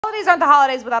holidays aren't the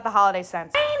holidays without the holiday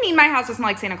scents. I need my house to smell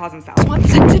like Santa Claus himself. One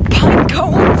scented pine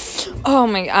cones. Oh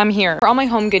my, I'm here. For all my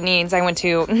home good needs, I went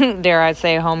to, dare I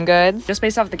say, Home Goods. Just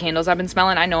based off the candles I've been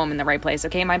smelling, I know I'm in the right place,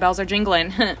 okay? My bells are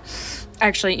jingling.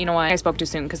 Actually, you know what? I spoke too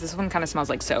soon because this one kind of smells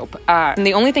like soap. And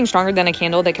the only thing stronger than a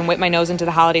candle that can whip my nose into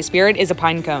the holiday spirit is a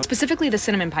pine cone. Specifically the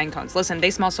cinnamon pine cones. Listen, they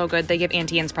smell so good. They give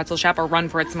Auntie and Pretzel Shop a run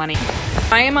for its money.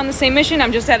 I am on the same mission.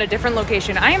 I'm just at a different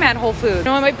location. I am at Whole Foods. I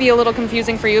know it might be a little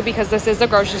confusing for you because this is a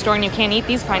grocery store and you can't eat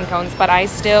these pine cones, but I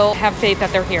still have faith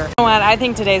that they're here. You know what? I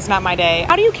think today's not my day.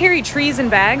 How do you carry trees in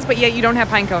bags, but yet you don't have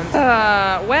pine cones?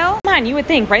 Well, come on, you would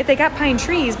think, right? They got pine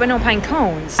trees, but no pine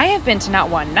cones. I have been to not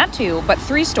one, not two, but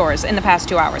 3 stores in the past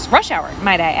 2 hours. Rush hour,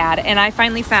 might I add, and I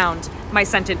finally found my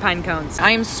scented pine cones.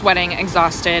 I am sweating,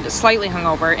 exhausted, slightly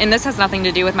hungover, and this has nothing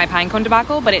to do with my pine cone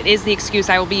debacle, but it is the excuse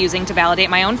I will be using to validate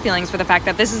my own feelings for the fact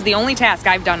that this is the only task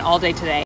I've done all day today.